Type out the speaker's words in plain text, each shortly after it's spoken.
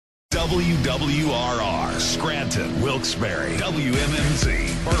WWRR, Scranton, Wilkes-Barre,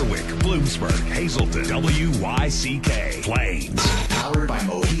 WMMZ, Berwick, Bloomsburg, Hazleton, WYCK, Plains. Powered by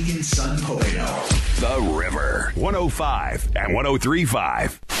Mohegan Sun Pocono. The River, 105 and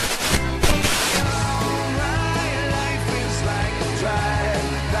 103.5.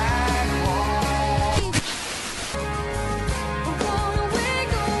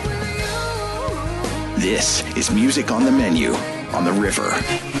 This is Music on the Menu on the River.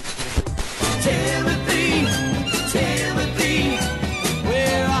 Timothy,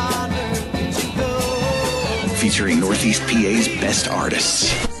 where on earth did you go? Featuring Northeast PA's best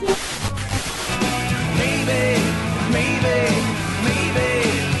artists. Maybe,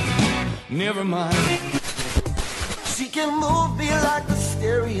 never mind. She can move me like the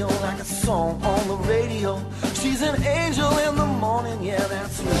stereo, like a song on the radio. She's an angel in the morning, yeah,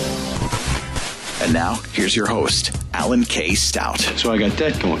 that's right. And now, here's your host, Alan K. Stout. So I got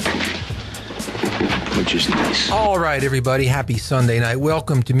that going for me, which is nice. All right, everybody. Happy Sunday night.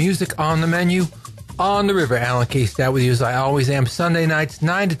 Welcome to Music on the Menu on the River. Alan K. Stout with you as I always am. Sunday nights,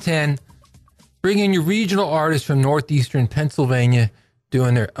 9 to 10. Bringing you regional artists from northeastern Pennsylvania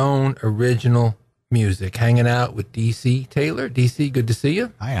doing their own original music. Hanging out with DC Taylor. DC, good to see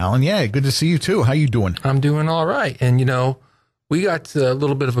you. Hi, Alan. Yeah, good to see you too. How you doing? I'm doing all right. And, you know, we got a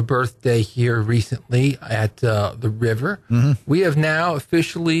little bit of a birthday here recently at the River. Mm-hmm. We have now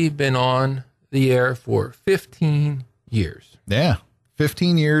officially been on the air for 15 years. Yeah,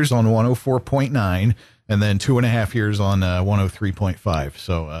 15 years on 104.9 and then 2.5 years on 103.5.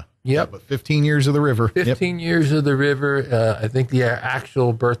 So, yep. But 15 years of the River. 15 years of the River. I think the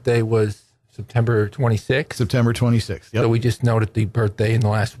actual birthday was September 26th. September 26th. Yep. So we just noted the birthday in the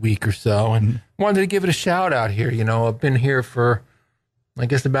last week or so and wanted to give it a shout out here. You know, I've been here for, I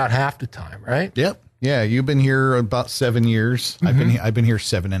guess, about half the time, right? Yep. Yeah, you've been here about 7 years. Mm-hmm. I've been here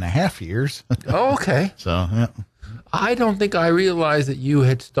 7.5 years. Oh, okay. So, yeah. I don't think I realized that you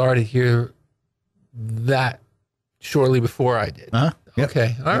had started here that shortly before I did. Yep.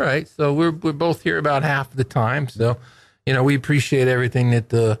 Okay. All right. So we're both here about half the time. So, you know, we appreciate everything that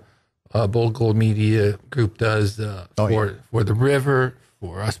the Bold Gold Media Group does for the River,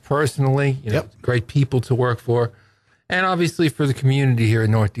 for us personally. You know, great people to work for. And obviously for the community here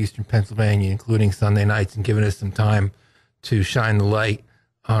in northeastern Pennsylvania, including Sunday nights, and giving us some time to shine the light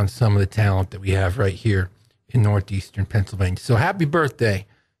on some of the talent that we have right here in northeastern Pennsylvania. So happy birthday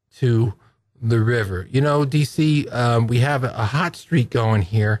to the River. You know, DC, we have a hot streak going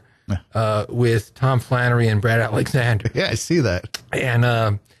here with Tom Flannery and Brett Alexander. Yeah, I see that.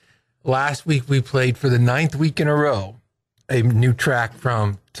 And last week we played for the 9th week in a row a new track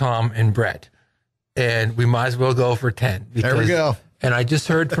from Tom and Brett. And we might as well go for 10. There we go. And I just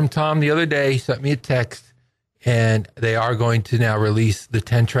heard from Tom the other day. He sent me a text, and they are going to now release the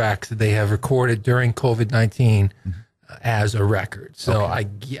 10 tracks that they have recorded during COVID-19 as a record. So I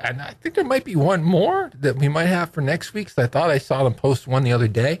think there might be one more that we might have for next week. So I thought I saw them post one the other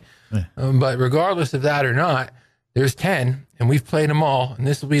day. But regardless of that or not, there's 10, and we've played them all, and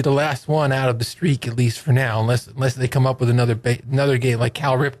this will be the last one out of the streak, at least for now, unless they come up with another game like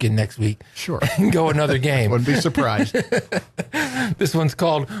Cal Ripken next week. Sure. And go another game. Wouldn't be surprised. This one's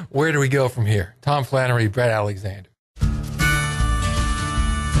called Where Do We Go From Here? Tom Flannery, Brett Alexander.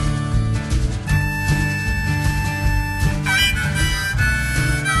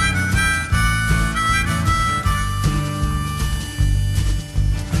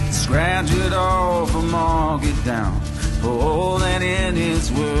 Scratch it off or mark it down for all that it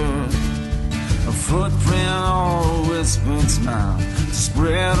is worth. A footprint or a whispered smile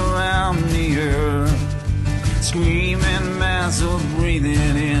spread around the earth. Screaming mass of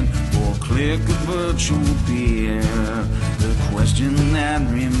breathing in or click of virtual beer. The question that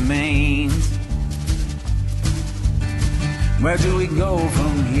remains, where do we go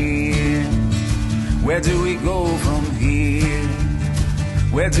from here? Where do we go from here?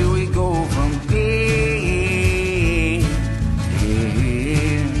 Where do we go from here?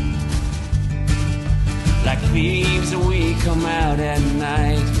 Like thieves we come out at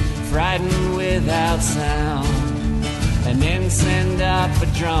night, frightened without sound, and then send up a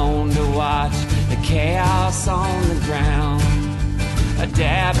drone to watch the chaos on the ground. A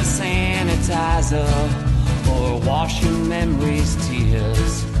dab of sanitizer or wash your memory's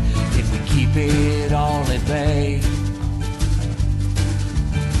tears if we keep it all at bay.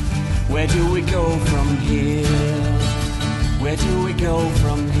 Where do we go from here? Where do we go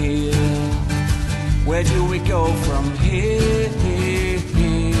from here? Where do we go from here?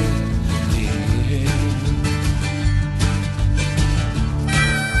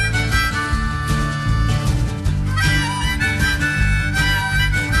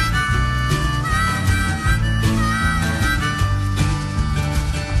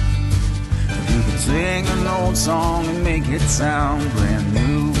 old song and make it sound brand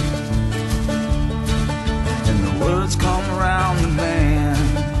new. And the words come around the band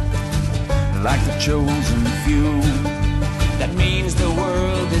like the chosen few. That means the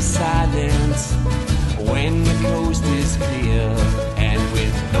world is silent when the coast is clear, and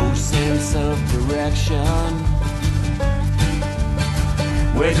with no sense of direction.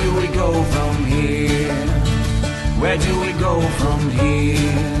 Where do we go from here? Where do we go from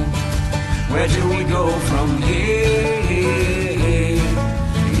here? Where do we go from here?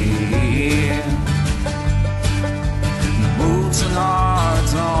 Boots and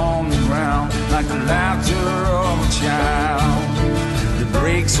hearts on the ground, like the laughter of a child that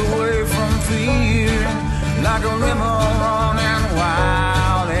breaks away from fear, like a river running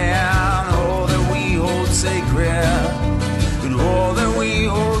wild. And all that we hold sacred, and all that we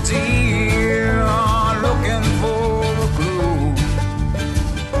hold dear, are looking for a clue.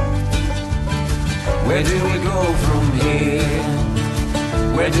 Where do we go from here?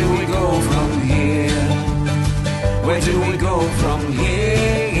 Where do we go from here? Where do we go from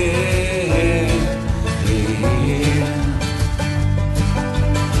here?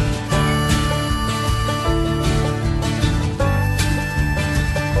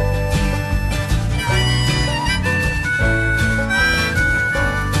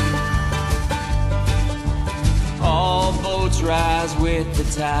 All boats rise with the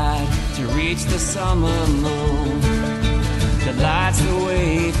tide to reach the summer moon that lights the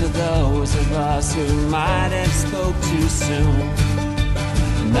way to those of us who might have spoke too soon.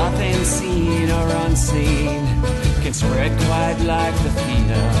 Nothing seen or unseen can spread quite like the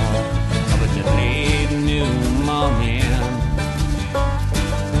fever of a delayed new morning.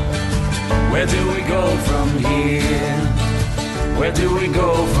 Where do we go from here? Where do we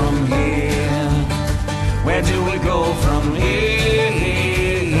go from here? Where do we go from here?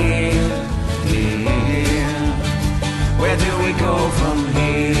 Where do we go from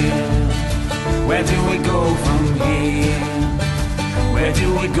here? Where do we go from here? Where do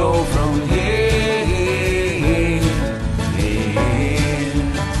we go from here?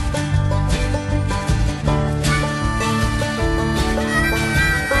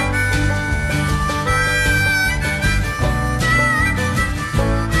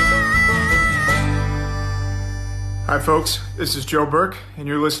 Hi folks, this is Joe Burke, and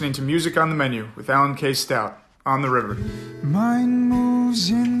you're listening to Music on the Menu with Alan K. Stout on the river. Mine moves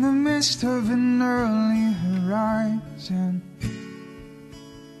in the mist of an early horizon.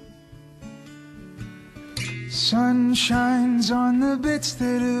 Sun shines on the bits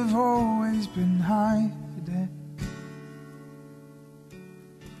that have always been hiding.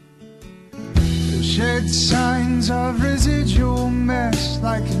 They'll shed signs of residual mess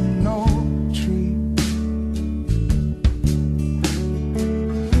like an old tree.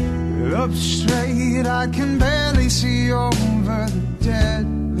 Up straight, I can barely see over the dead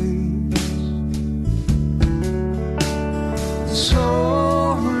leaves.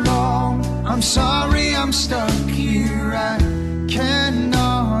 So long, I'm sorry I'm stuck here. I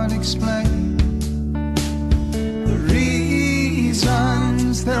cannot explain the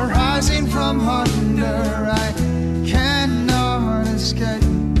reasons they're rising from under. I cannot escape.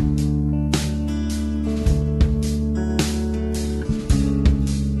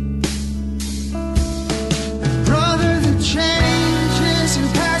 Changes in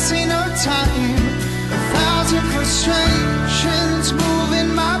passing of time, 1,000 frustrations moving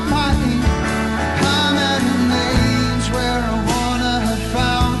my mind. I'm at an age where I wanna have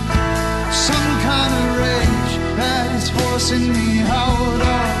found some kind of rage that is forcing me out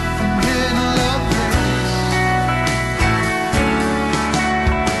of the middle of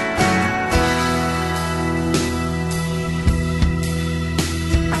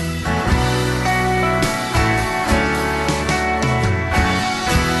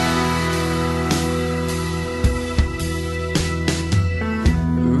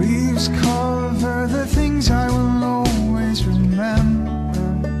cover the things I will always remember.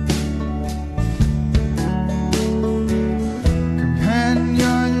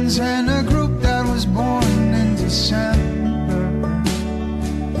 Companions and a group that was born in December.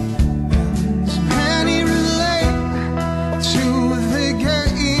 And many relate to the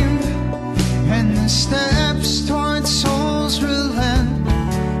game and the steps towards souls relent.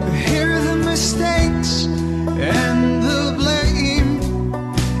 But hear the mistakes and the blame,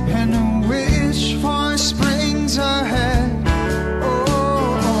 and a wish for springs ahead.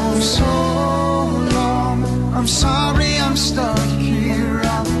 Oh, so long, I'm sorry I'm stuck here.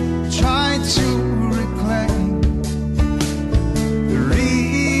 I'll try to reclaim the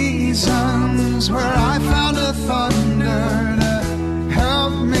reasons where I found a thunder to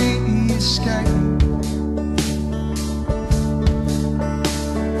help me escape.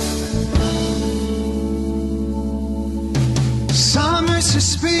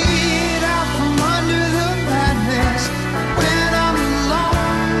 speed out from under the madness. When I'm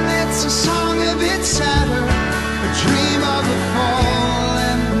alone, it's a song a bit sadder, a dream of the fall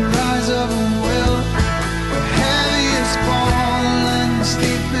and the rise of a will, the heaviest ball and the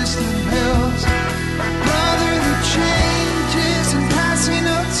steepest of hills. Brother, the changes and passing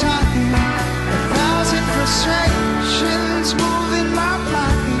of time, 1,000 frustrations moving my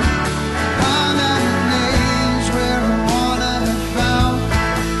mind. I'm at an age where I wanna have found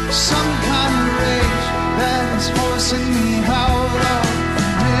some kind of rage that is forcing me out of the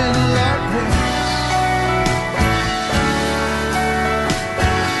middle of this.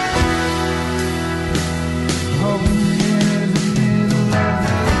 Oh, yeah, the middle of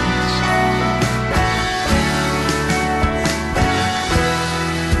this.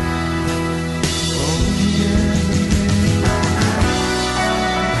 Oh, yeah, the middle of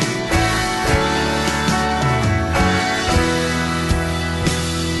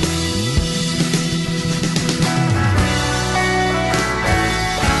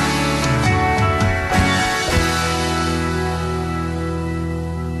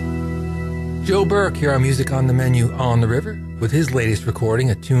Joe Burke here on Music on the Menu on the River with his latest recording,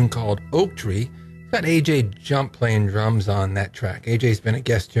 a tune called Oak Tree. He's got AJ Jump playing drums on that track. AJ's been a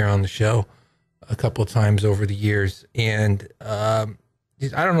guest here on the show a couple of times over the years. And I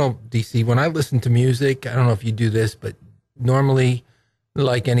don't know, DC, when I listen to music, I don't know if you do this, but normally,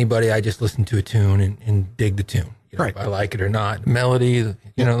 like anybody, I just listen to a tune and dig the tune. You know, Right. if I like it or not. The melody, the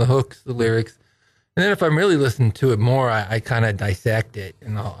hooks, the lyrics. And then if I'm really listening to it more, I kind of dissect it,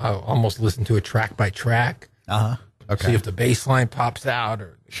 and I'll almost listen to it track by track. Okay. See if the bass line pops out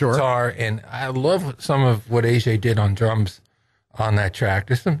or the Sure. guitar. And I love some of what AJ did on drums on that track.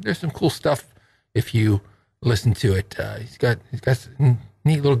 There's some cool stuff if you listen to it. He's got some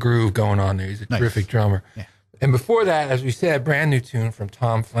neat little groove going on there. He's a terrific drummer. Yeah. And before that, as we said, brand new tune from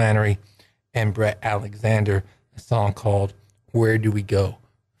Tom Flannery and Brett Alexander, a song called Where Do We Go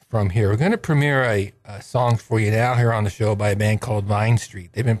From Here? We're going to premiere a song for you now here on the show by a band called Vine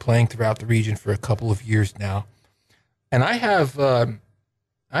Street. They've been playing throughout the region for a couple of years now. And I have a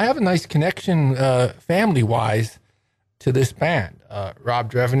nice connection family-wise to this band.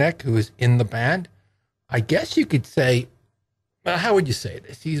 Rob Drevenek, who is in the band, I guess you could say, how would you say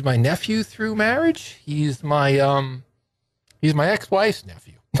this? He's my nephew through marriage. He's my ex-wife's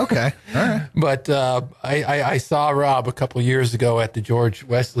nephew. Okay. All right. But I saw Rob a couple of years ago at the George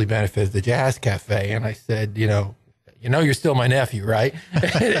Wesley benefit at the Jazz Cafe, and I said, you're still my nephew, right?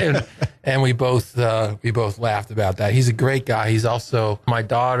 and we both laughed about that. He's a great guy. He's also my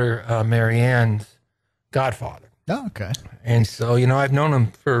daughter Marianne's godfather. Oh, okay. And so, I've known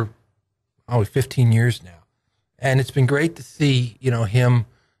him for 15 years now. And it's been great to see, him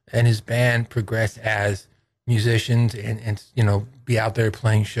and his band progress as musicians and be out there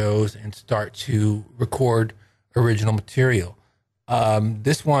playing shows and start to record original material.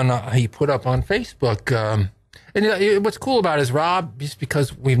 This one he put up on Facebook. And what's cool about it is Rob, just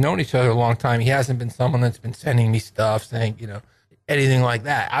because we've known each other a long time, he hasn't been someone that's been sending me stuff saying, anything like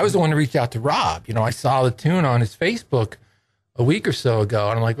that. I was the one to reach out to Rob. I saw the tune on his Facebook a week or so ago,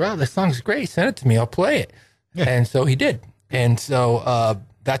 and I'm like, wow, this song's great. Send it to me. I'll play it. Yeah. And so he did. And so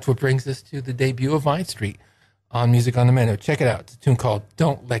that's what brings us to the debut of Vine Street on Music on the Menu. Check it out. It's a tune called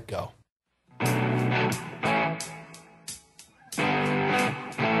Don't Let Go.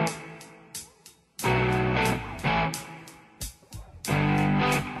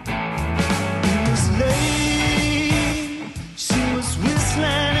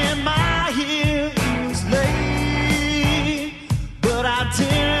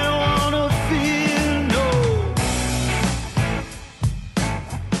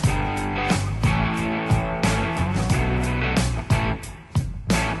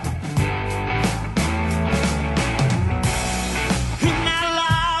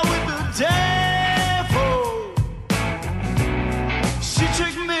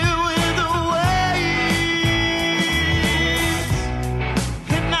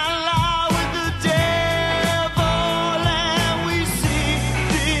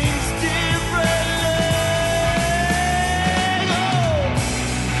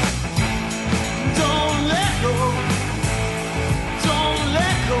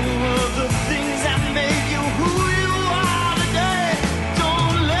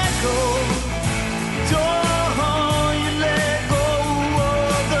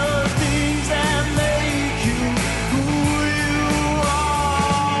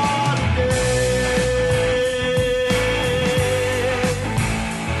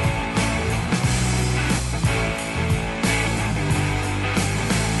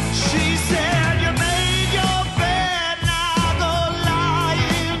 She said, you made your bed, now go lie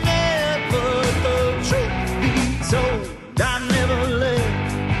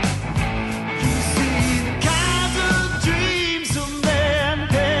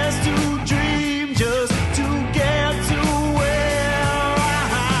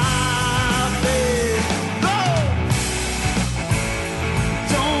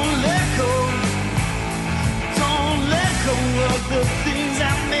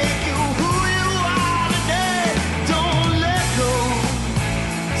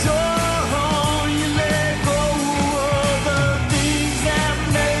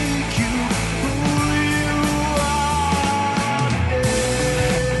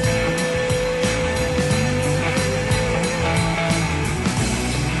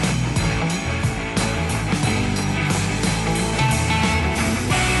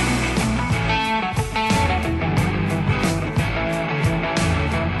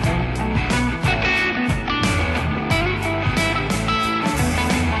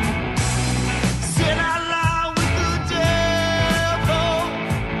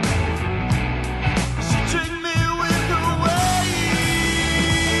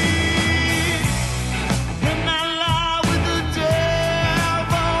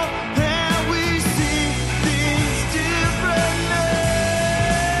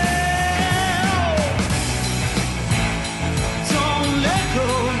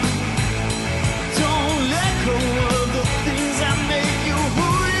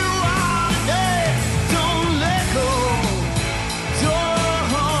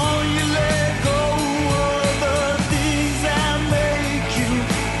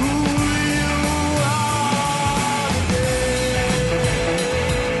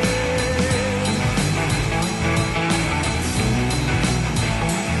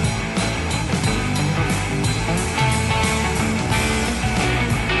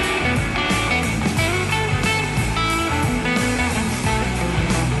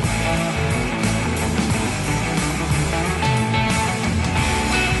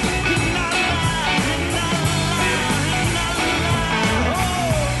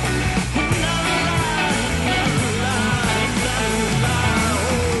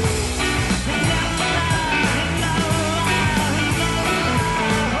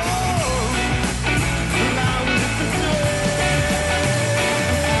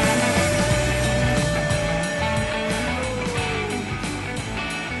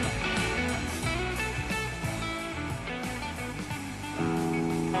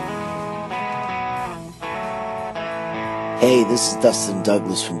Hey, this is Dustin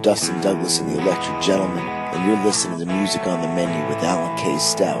Douglas from Dustin Douglas and the Electric Gentleman, and you're listening to Music on the Menu with Alan K.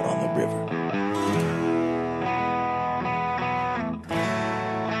 Stout on the River.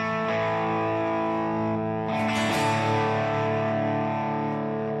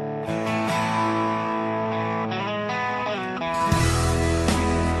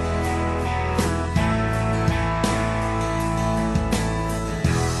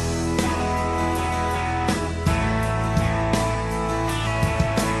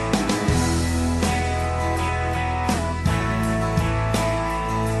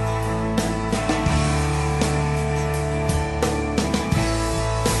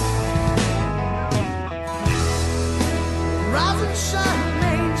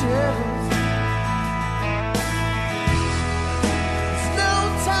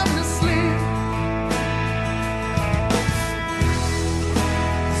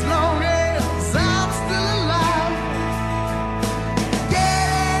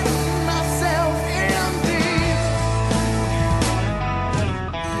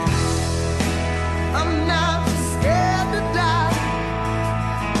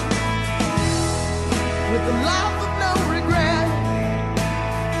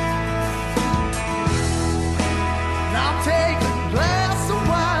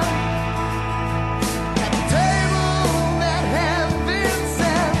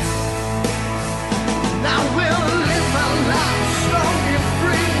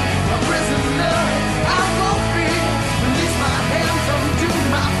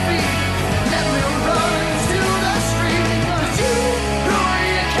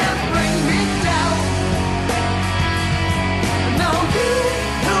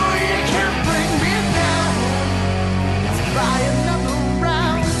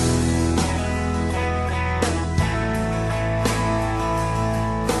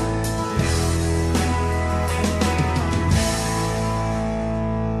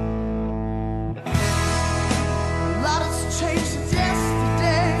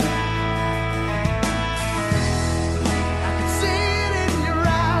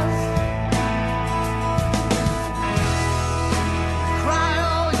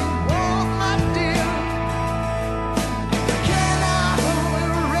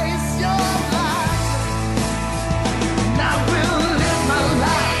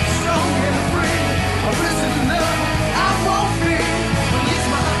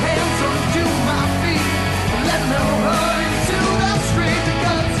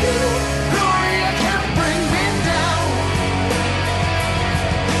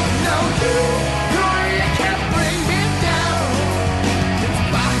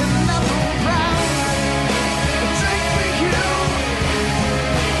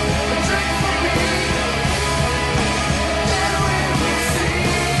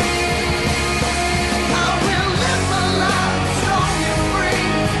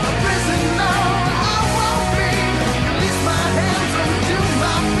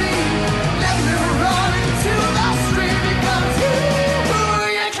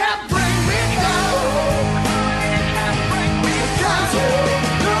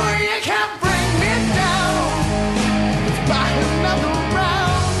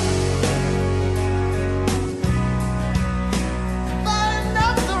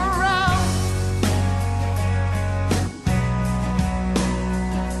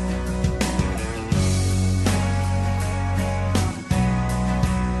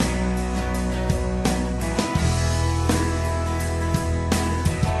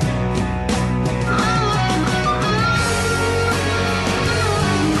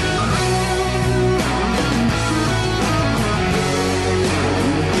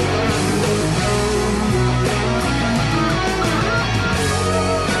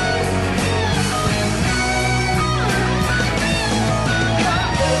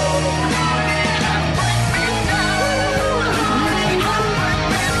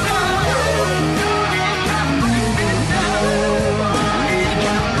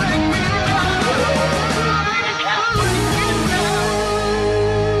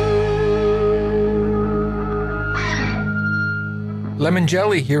 Lemon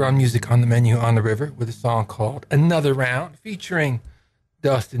Jelly here on Music on the Menu on the River with a song called Another Round featuring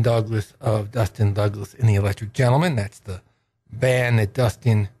Dustin Douglas of Dustin Douglas and the Electric Gentleman. That's the band that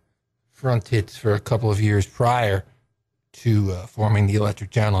Dustin fronted for a couple of years prior to forming the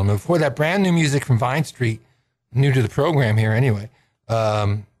Electric Gentleman. Before that, brand new music from Vine Street, new to the program here anyway,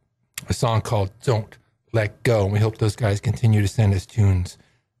 a song called Don't Let Go. And we hope those guys continue to send us tunes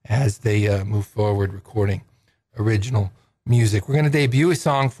as they move forward recording original music. We're going to debut a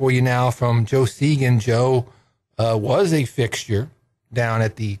song for you now from Joe Segan. Joe was a fixture down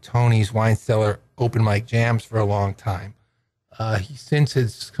at the Tony's Wine Cellar open mic jams for a long time. He since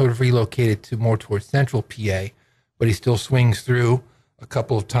has sort of relocated to more towards central PA, but he still swings through a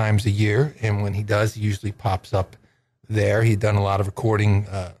couple of times a year. And when he does, he usually pops up there. He'd done a lot of recording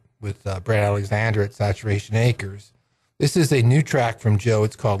with Brad Alexander at Saturation Acres. This is a new track from Joe.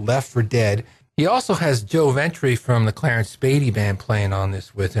 It's called Left for Dead. He also has Joe Ventry from the Clarence Spady Band playing on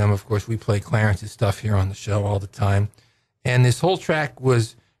this with him. Of course, we play Clarence's stuff here on the show all the time. And this whole track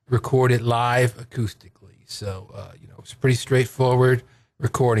was recorded live acoustically. So, it's a pretty straightforward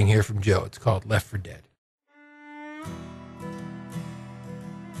recording here from Joe. It's called Left for Dead.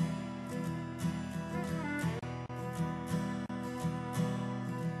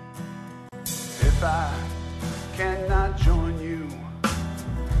 If I cannot join you,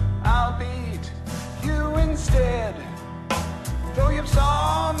 I'll beat you instead. Though you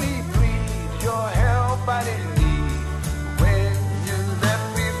saw me bleed, your help I didn't need when you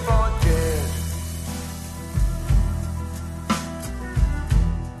left me for dead.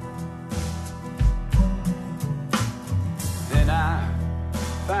 Then I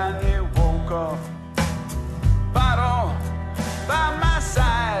finally woke up, bottle by my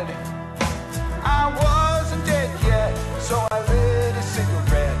side. I wasn't dead yet, so I lit a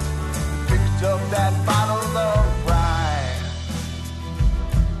cigarette, picked up that bottle of rye.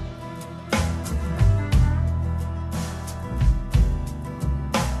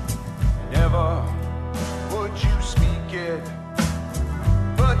 Never would you speak it,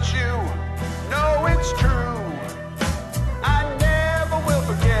 but you know it's true. I never will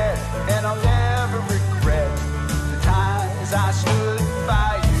forget, and I'll never regret the times I stood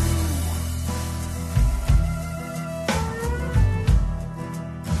by you.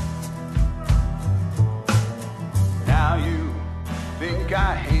 Now you think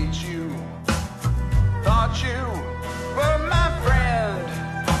I hate you, thought you were my friend.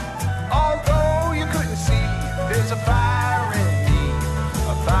 Although you couldn't see, there's a fire in me,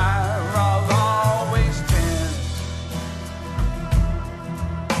 a fire I'll always tend.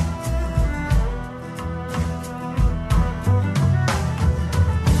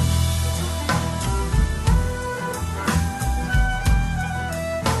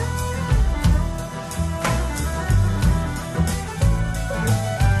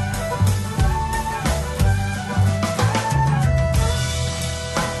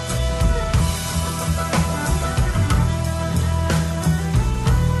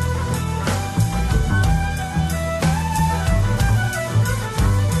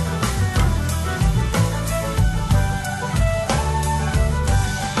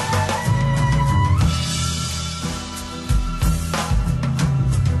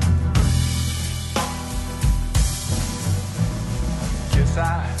 Guess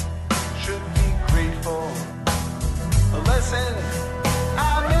I should be grateful. A lesson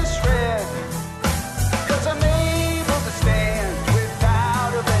I misread, 'cause I'm able to stand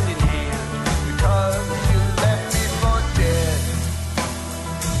without a bending hand, because you left me for dead.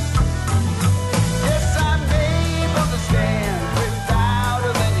 Yes, I'm able to stand without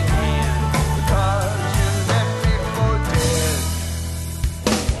a bending hand, because you left me for dead.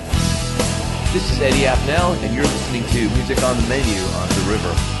 This is Eddie Apnell, and you're listening to Music on the Menu on The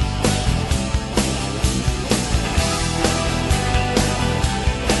River.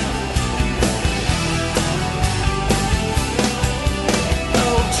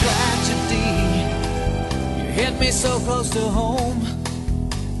 Oh, tragedy, you hit me so close to home.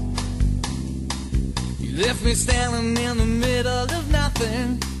 You left me standing in the middle of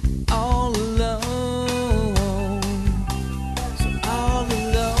nothing, all alone. So all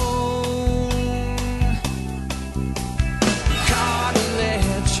alone.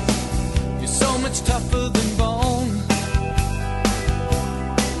 Cartilage, you're so much tougher than bone.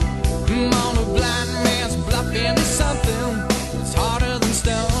 On a blind man's bluff into something that's harder than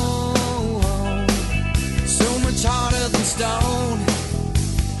stone. So much harder than stone.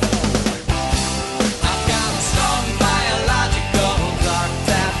 I've got a strong biological clock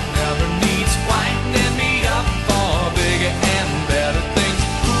that never needs winding me up for bigger and better things.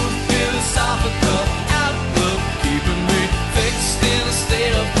 Cool philosophical outlook, keeping me fixed in a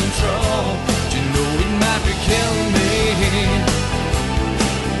state of control. But you know it might be killing me.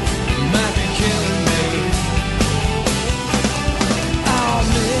 It might be killing me. Oh,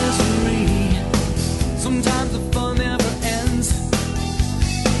 misery. Sometimes the fun never ends.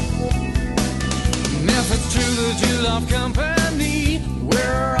 And if it's true that you love company,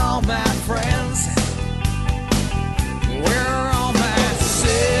 we're all my friends. We're all my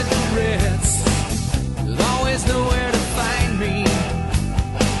cigarettes. There's always nowhere to find me,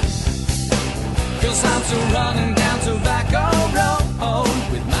 'cause I'm still running down Tobacco Road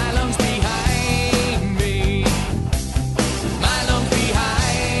with my lungs behind me. My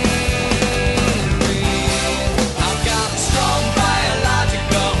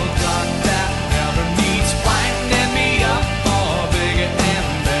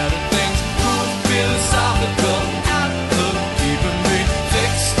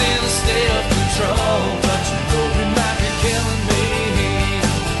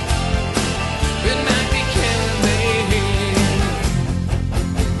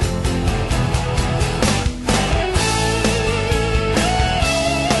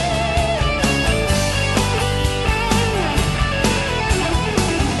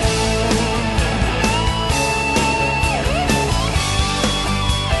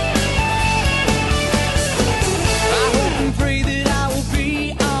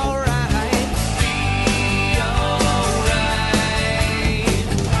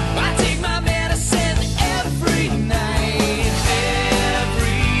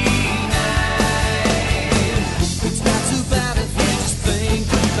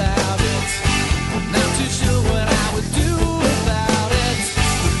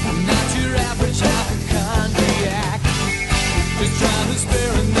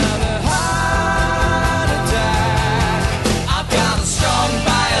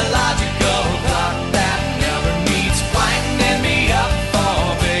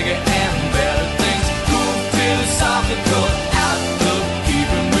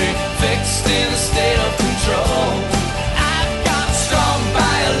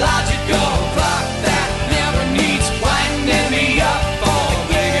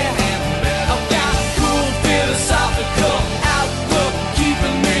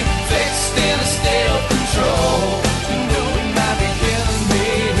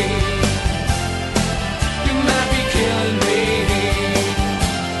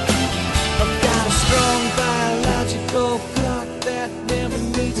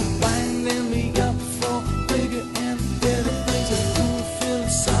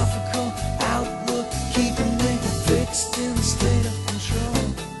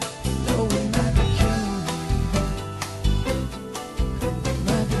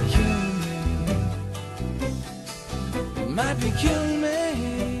be killing me.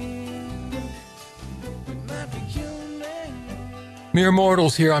 It might be killing me. Mere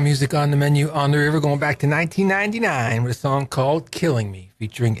Mortals here on Music on the Menu on the River, going back to 1999 with a song called Killing Me,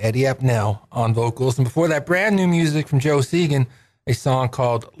 featuring Eddie Apnell on vocals. And before that, brand new music from Joe Segan, a song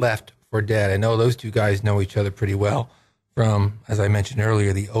called Left for Dead. I know those two guys know each other pretty well from, as I mentioned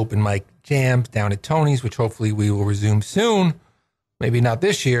earlier, the open mic jams down at Tony's, which hopefully we will resume soon. Maybe not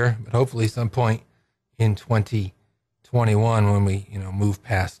this year, but hopefully some point in 2021 when we, move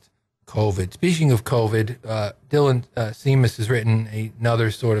past COVID. Speaking of COVID, Dylan Seamus has written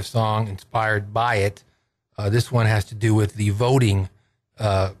another sort of song inspired by it. This one has to do with the voting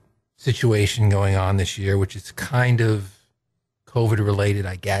situation going on this year, which is kind of COVID related,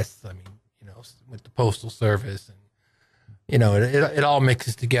 I guess. I mean, with the Postal Service and, it all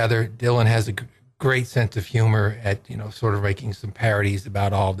mixes together. Dylan has a great sense of humor at, sort of making some parodies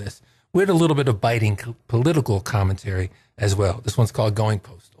about all this with a little bit of biting political commentary as well. This one's called Going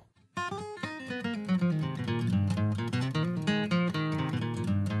Postal.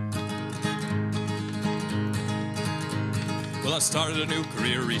 Well, I started a new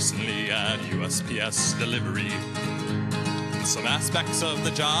career recently at USPS delivery. Some aspects of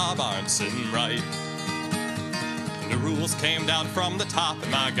the job aren't sitting right. And the rules came down from the top,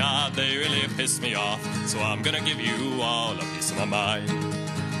 and my God, they really pissed me off. So I'm gonna give you all a piece of my mind.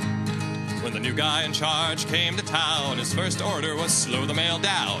 When the new guy in charge came to town, his first order was slow the mail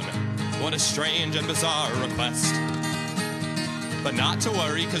down. What a strange and bizarre request. But not to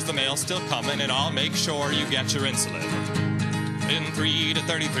worry, cause the mail's still coming, and I'll make sure you get your insulin in 3 to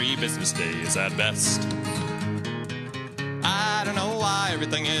 33 business days at best. I don't know why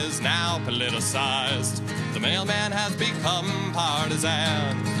everything is now politicized. The mailman has become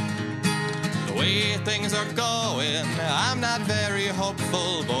partisan. The way things are going, I'm not very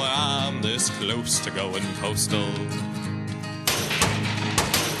hopeful. Boy, I'm this close to going postal.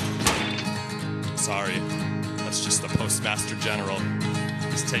 Sorry, that's just the Postmaster General.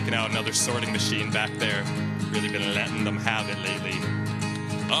 He's taking out another sorting machine back there. Really been letting them have it lately.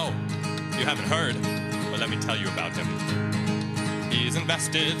 Oh, you haven't heard? Well, let me tell you about him. He's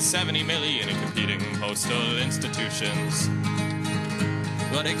invested $70 million in competing postal institutions.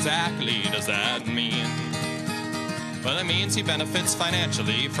 What exactly does that mean? Well, it means he benefits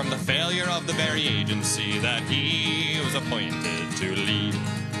financially from the failure of the very agency that he was appointed to lead.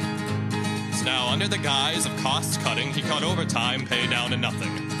 So now, under the guise of cost cutting, he cut overtime pay down to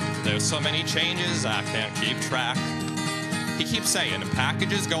nothing. There's so many changes, I can't keep track. He keeps saying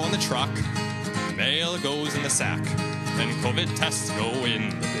packages go in the truck, mail goes in the sack, and COVID tests go in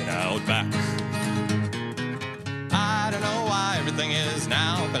the bin out back. I don't know why everything is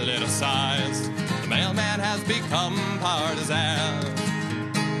now politicized. The mailman has become partisan.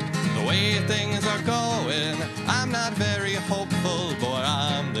 The way things are going, I'm not very hopeful. Boy,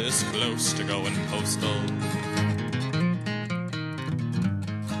 I'm this close to going postal.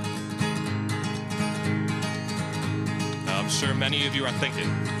 I'm sure many of you are thinking,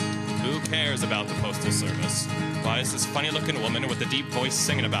 who cares about the Postal Service? Why is this funny-looking woman with a deep voice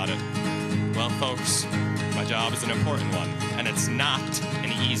singing about it? Well, folks, my job is an important one, and it's not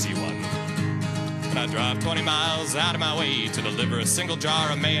an easy one. When I drive 20 miles out of my way to deliver a single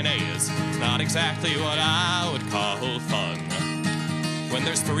jar of mayonnaise, it's not exactly what I would call fun. When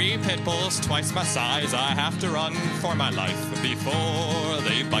there's 3 pit bulls twice my size, I have to run for my life before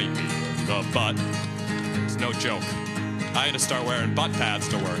they bite me in the butt. It's no joke. I had to start wearing butt pads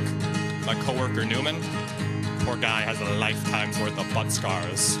to work. My coworker Newman, poor guy has a lifetime's worth of butt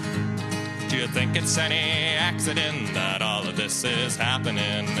scars. Do you think it's any accident that all of this is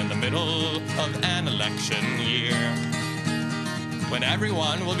happening in the middle of an election year? When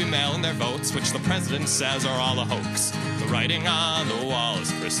everyone will be mailing their votes, which the president says are all a hoax. The writing on the wall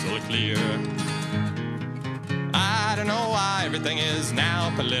is crystal clear. I don't know why everything is now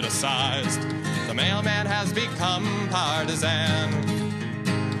politicized. The mailman has become partisan.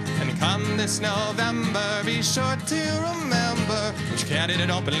 And come this November, be sure to remember which candidate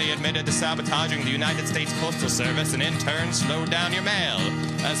openly admitted to sabotaging the United States Postal Service and in turn slowed down your mail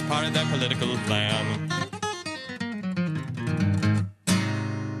as part of their political plan.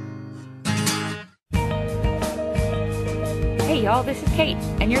 Hey y'all, this is Kate,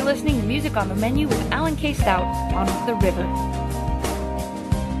 and you're listening to Music on the Menu with Alan K. Stout on The River.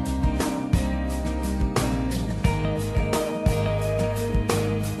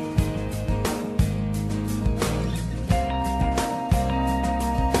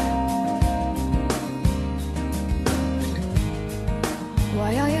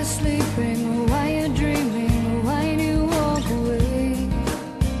 Why are you sleeping? Why are you dreaming? Why do you walk away?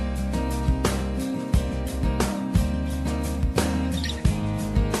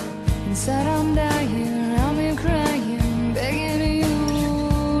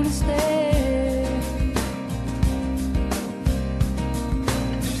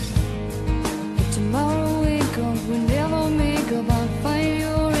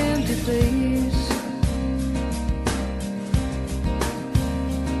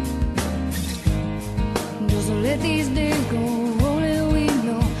 let these days go. Only we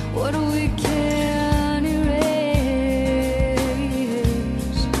know what we can erase.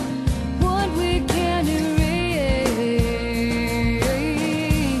 What we can erase.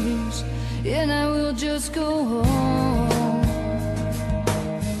 And I will just go home.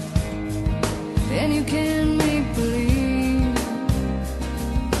 And you can make believe.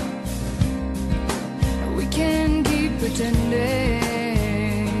 We can keep pretending.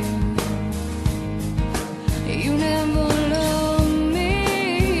 You never loved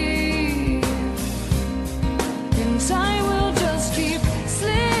me. And time will just keep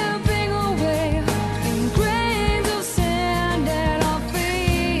slipping away in grains of sand at our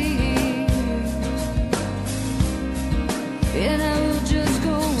feet. And I will just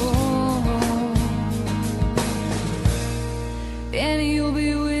go home. And you'll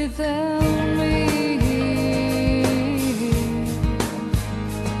be without me.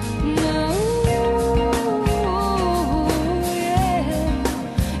 No, yeah,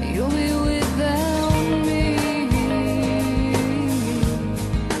 you'll be without me.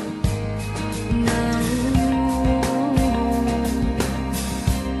 No,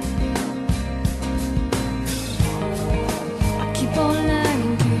 I keep on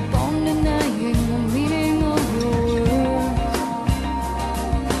lying, keep on denying the meaning of your words.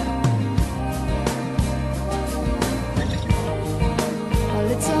 Our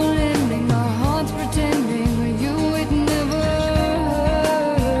lips are lending, our hearts pretending you would never hurt.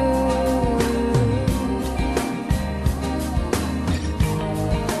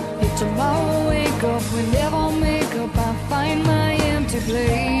 Yet tomorrow I wake up with never makeup, I find my empty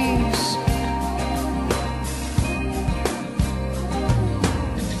place.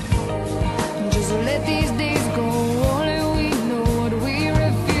 Just let these days go. Only we know what we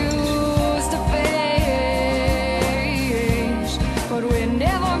refuse to face, but we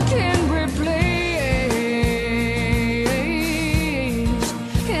never can replace.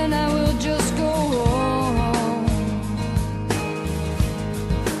 And I will just go on.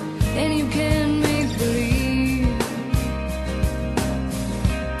 And you can make believe.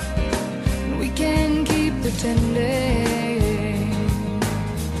 We can keep pretending.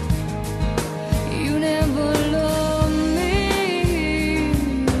 You never loved me.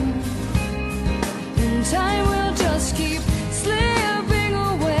 And time will just keep slipping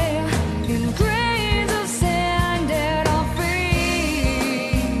away in grains of sand at our feet.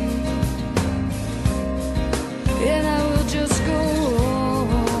 And I will just go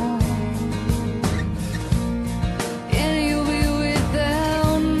on. And you'll be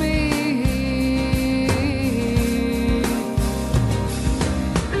without me.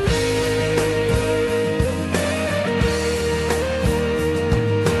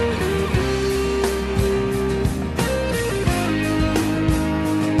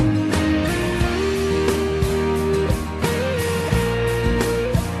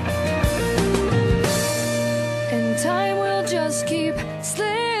 And time will just keep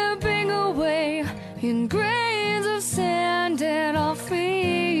slipping away in grains of sand at our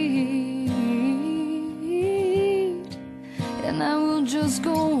feet. And I will just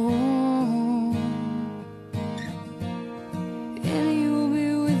go home. And you'll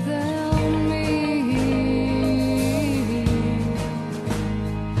be without me.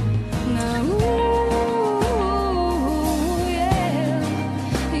 Now, yeah,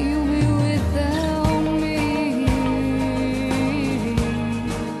 you'll be without me.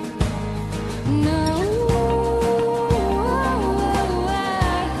 No,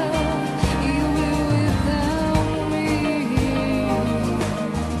 you'll be without me.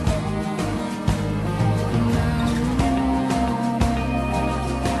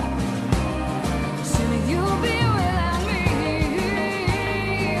 So you'll be without me.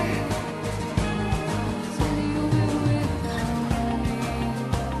 So you'll be without me.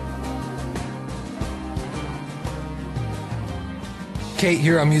 Kate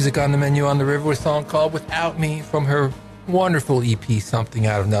here on Music on the Menu on the River with a song called Without Me from her wonderful EP, Something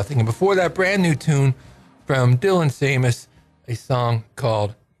Out of Nothing. And before that, brand new tune from Dylan Samus, a song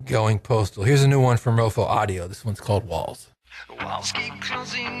called Going Postal. Here's a new one from Rofo Audio. This one's called Walls. Walls keep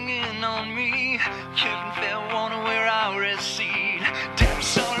closing in on me. Heaven fell one where I recede. Damn,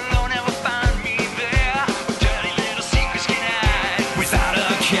 so low, never find me there. Dirty little secrets can hide without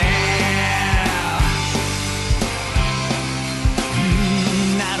a care.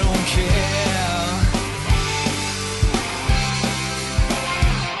 I don't care.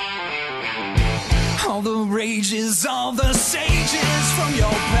 All the rages, all the sages from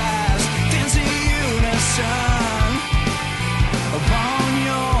your past dance in unison upon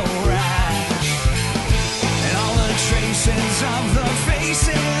your rash, and all the traces of the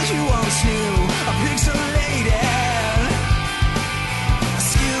faces you once knew are pixelated.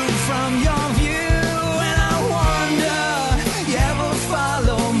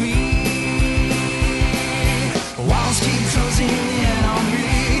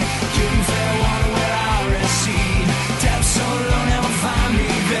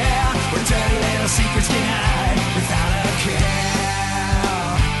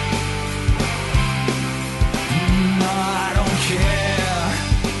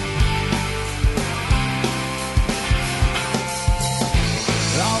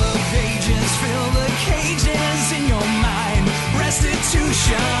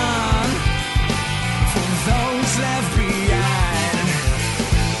 salvation for those left behind.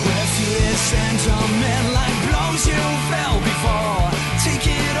 Refuge sentiment like blows you fell before. Take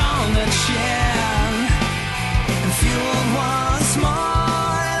it on the chin and fuel once more.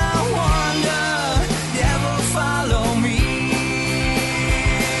 And I wonder, you ever follow me?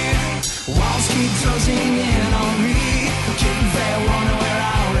 Walls keep closing in on me. Getting fair, wonder where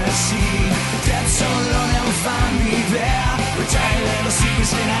I'll receive. Death so low, never find me there. Retired little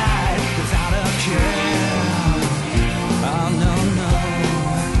secrets denied without a care. Oh no, no,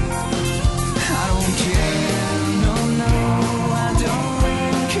 I don't care. No, no, I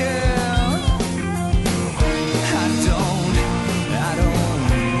don't care. I don't care. I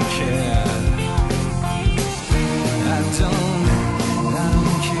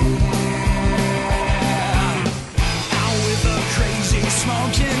don't care. Out with the crazy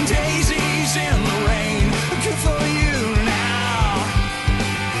smoking daisies in the rain. Good for you now.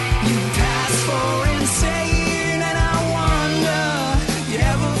 You pass for insane, and I wonder, you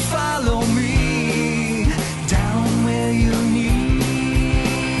ever follow me down where you need.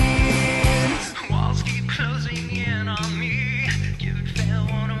 Walls keep closing in on me. Give it fair,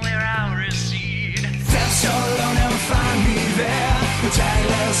 wonder where I'll recede. Death so low, never find me there. But tiny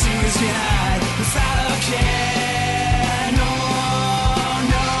little secrets denied without a care. No,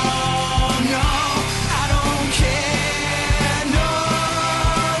 no, no, I don't care. No,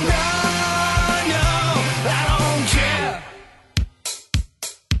 no, no, I don't care.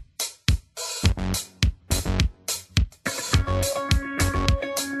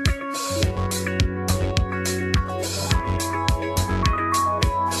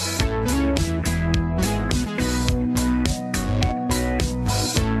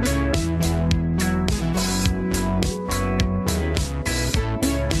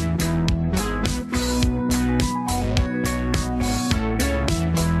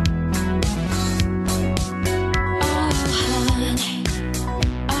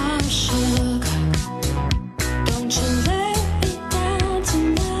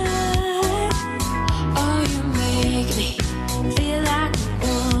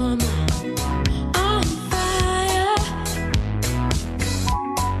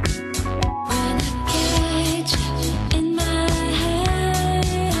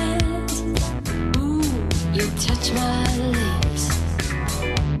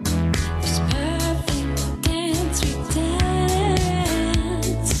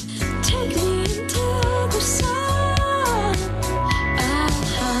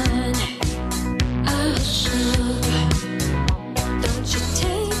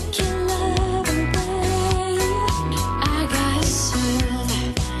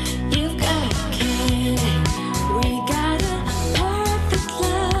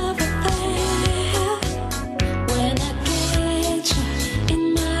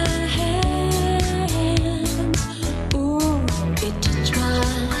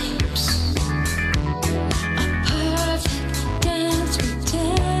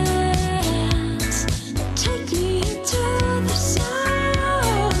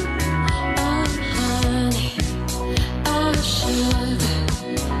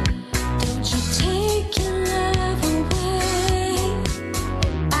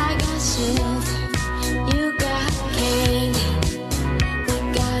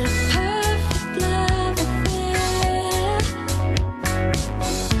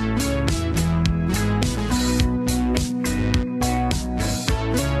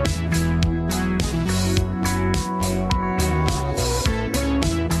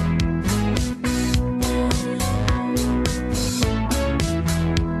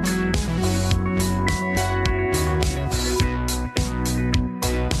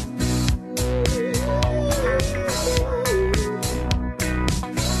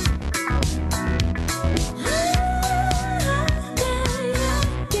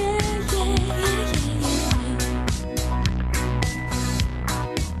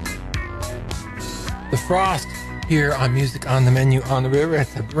 Frost here on Music on the Menu on the River.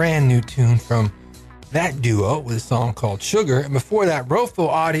 It's a brand new tune from that duo with a song called Sugar. And before that, Rofo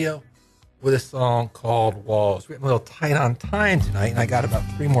Audio with a song called Walls. We're getting a little tight on time tonight, and I got about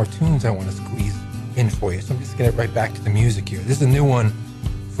 3 more tunes I want to squeeze in for you. So I'm just going to get right back to the music here. This is a new one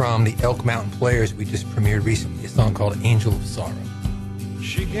from the Elk Mountain Players we just premiered recently, a song called Angel of Sorrow.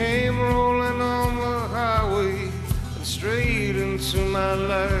 She came rolling on the highway and straight into my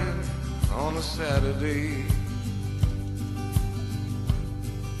life on a Saturday.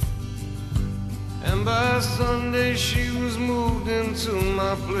 And by Sunday she was moved into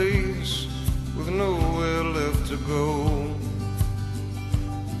my place with nowhere left to go.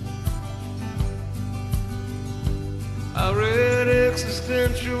 I read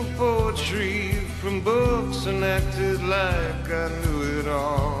existential poetry from books and acted like I knew it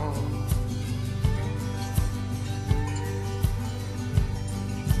all.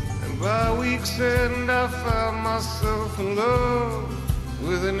 And by week's end I found myself in love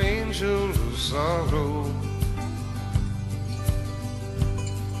with an angel of sorrow.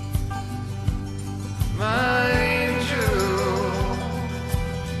 My angel,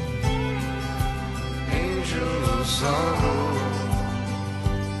 angel of sorrow.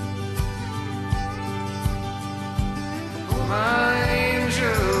 My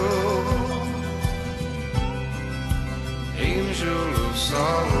angel, angel of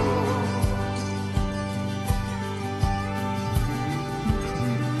sorrow.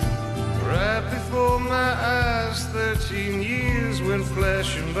 Right before my eyes, 13 years went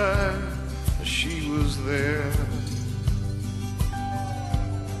flashing by. She was there.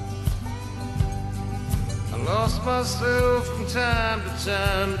 I lost myself from time to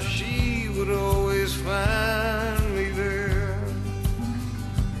time, but she would always find me there.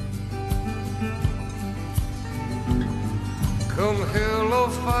 Come hell or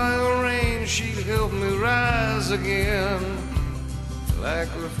fire rain, she'd help me rise again like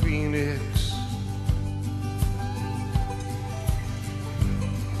a phoenix.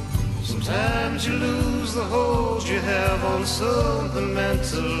 Sometimes you lose the hold you have on something meant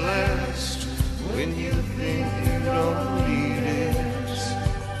to last when you think you don't need it.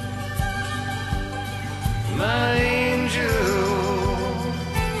 My angel,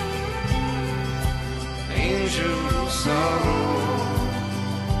 angel of sorrow.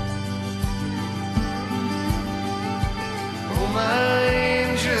 Oh, my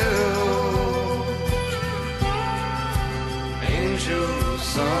angel, angel of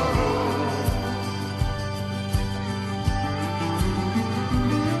sorrow.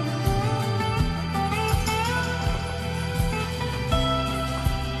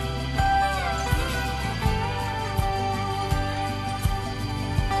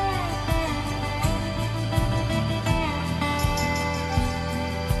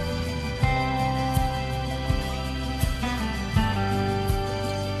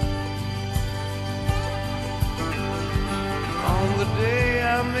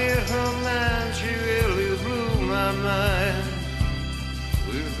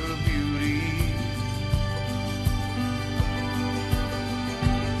 With her beauty,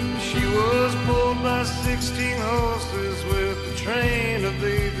 she was pulled by 16 horses with a train of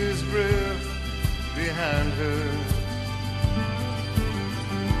baby's breath behind her.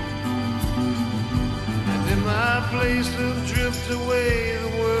 And in my place to drift away, the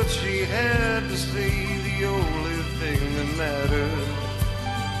words she had to say, the only thing that mattered.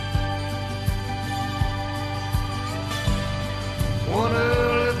 One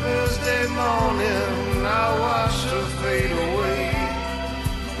early Thursday morning, I watched her fade away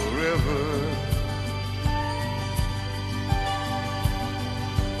forever.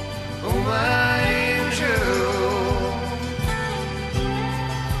 Oh, my angel,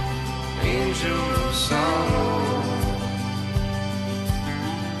 angel of sorrow.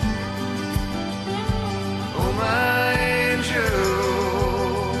 Oh, my angel,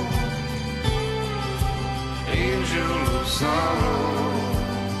 angel of sorrow.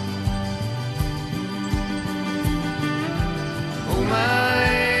 My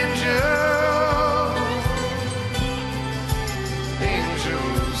angel, angel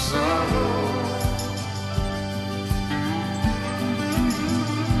of sorrow.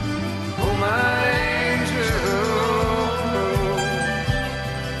 Oh, my angel,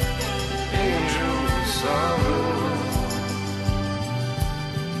 angel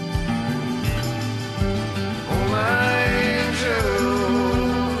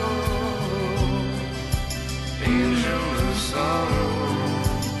of sorrow.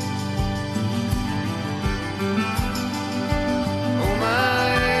 Oh, my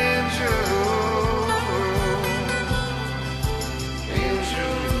angel,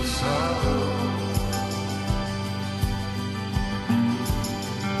 angel of sorrow.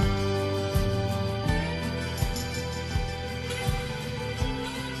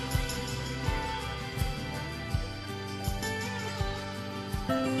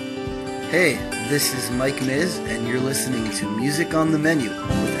 Hey, this is Mike Miz, and you're listening to Music on the Menu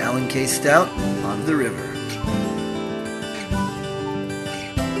with Alan K. Stout on The River.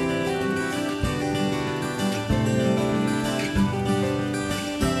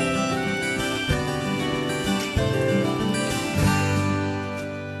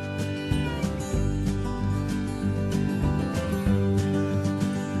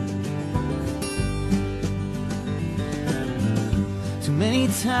 Many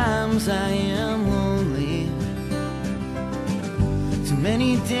times I am lonely,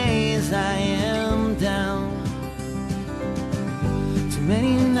 many days I am down. Too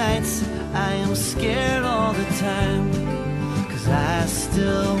many nights I am scared all the time, 'cause I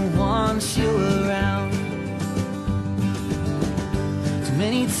still want you around. Too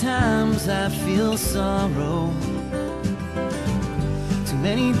many times I feel sorrow. Too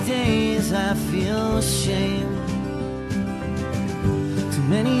many days I feel ashamed. Too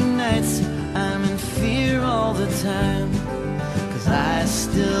many nights I'm in fear all the time, 'cause I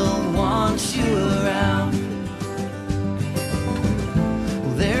still want you around.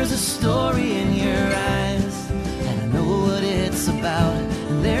 Well, there's a story in your eyes, and I know what it's about.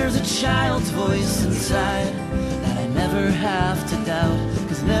 And there's a child's voice inside that I never have to doubt,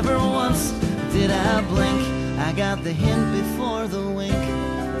 'cause never once did I blink. I got the hint before the wink.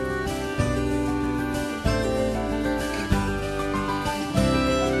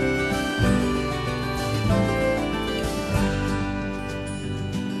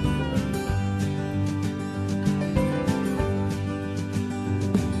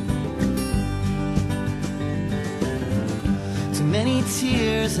 Many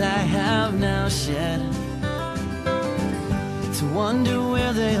tears I have now shed, to wonder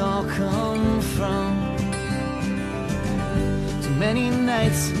where they all come from. Too many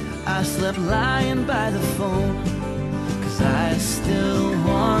nights I slept lying by the phone, 'cause I still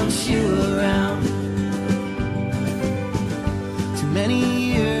want you around. Too many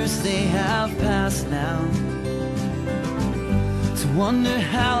years they have passed now, to wonder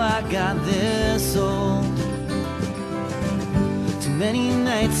how I got this old. Many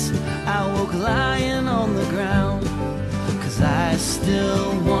nights I woke lying on the ground, 'cause I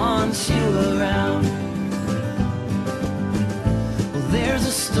still want you around. Well, there's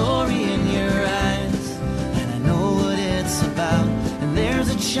a story in your eyes, and I know what it's about. And there's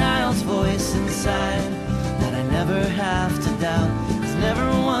a child's voice inside that I never have to doubt, 'cause never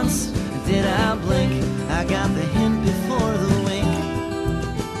once did I blink. I got the hint before the wink.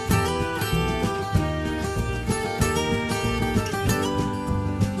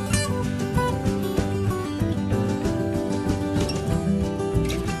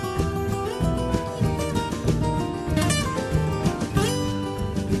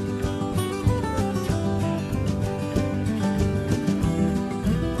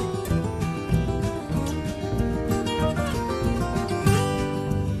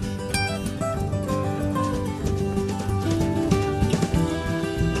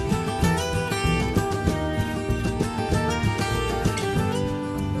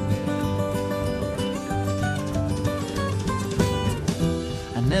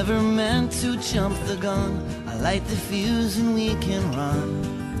 Never meant to jump the gun. I light the fuse and we can run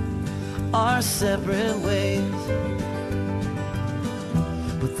our separate ways.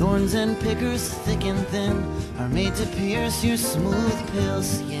 But thorns and pickers, thick and thin, are made to pierce your smooth pale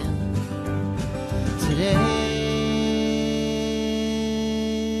skin. Today,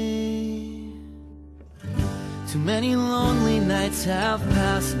 too many lonely nights have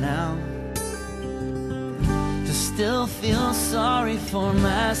passed now to still feel sorry for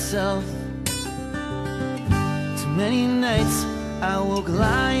myself. Too many nights I woke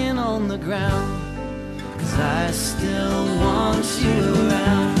lying on the ground, 'cause I still want you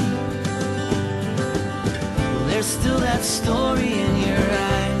around. Well, there's still that story in your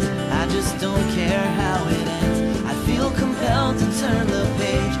eyes, I just don't care how it ends. I feel compelled to turn the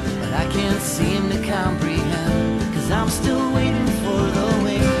page, but I can't seem to comprehend, 'cause I'm still waiting for the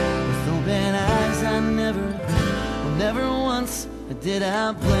wink. With open eyes I never once did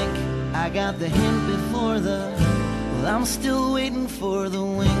I blink. I got the hint before the, well, I'm still waiting for the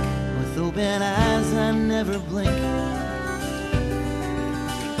wink. With open eyes I never blink.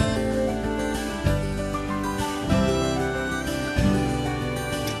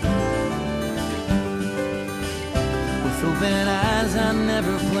 With open eyes I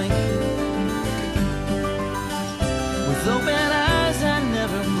never blink. With open eyes I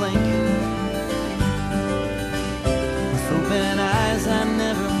never blink. Open eyes, I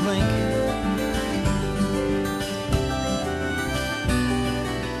never blink.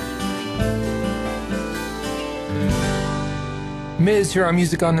 Miz here on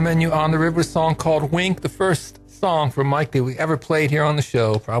Music on the Menu on the River, song called Wink, the first song from Mike that we ever played here on the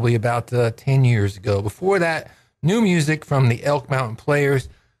show, probably about 10 years ago. Before that, new music from the Elk Mountain Players,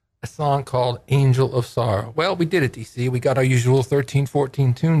 a song called Angel of Sorrow. Well, we did it, DC. We got our usual 13,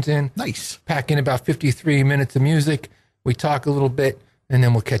 14 tunes in. Nice. Pack in about 53 minutes of music. We talk a little bit, and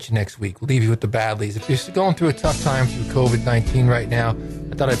then we'll catch you next week. We'll leave you with the Badleys. If you're going through a tough time through COVID-19 right now,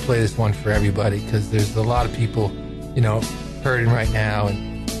 I thought I'd play this one for everybody because there's a lot of people, you know, hurting right now,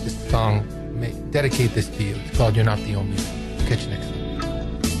 and this song, dedicate this to you. It's called You're Not the Only One. Catch you next time.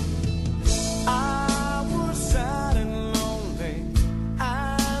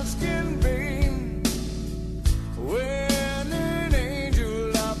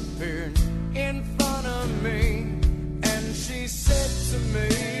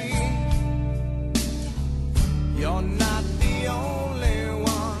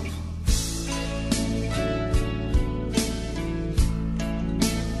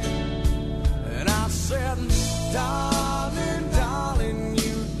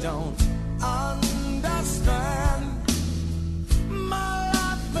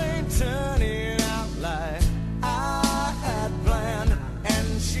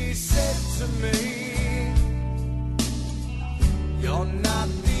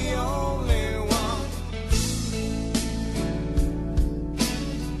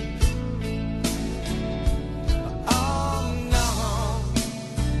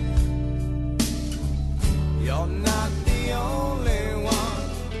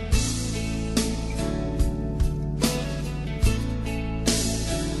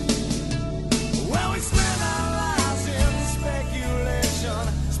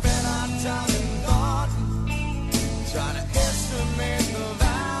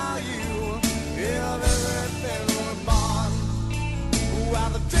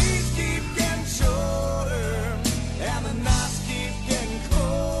 the days keep getting shorter, and the nights keep getting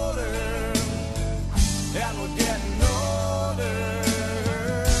colder, and we're getting older.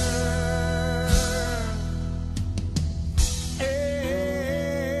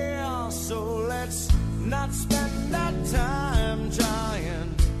 Yeah, so let's not spend our time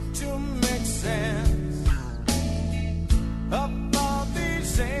trying to make sense of all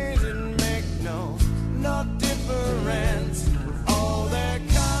these things that make no difference with all their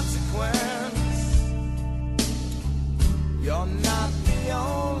consequence. You're not the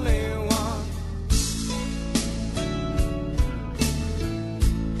only one.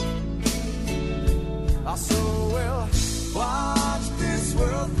 So we'll watch this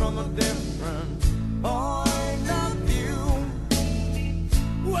world from a different point of view,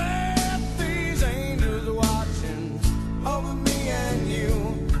 with these angels watching over me and you.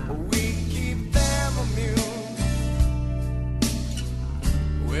 We keep them amused.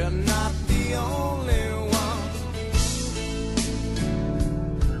 We're not the only ones.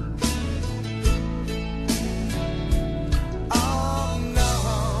 Oh no,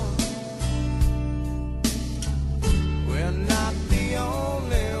 we're not the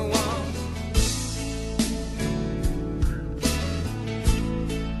only ones.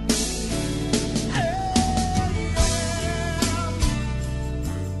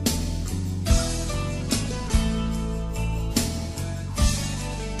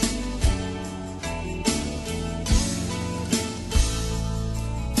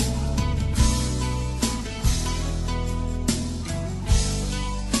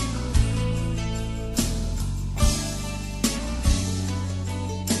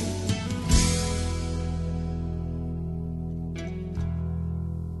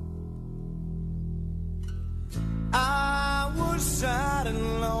 I was sad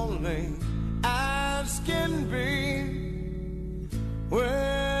and lonely as can be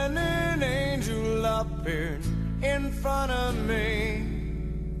when an angel appeared in front of me.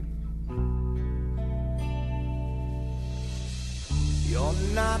 You're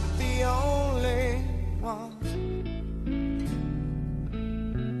not the only one.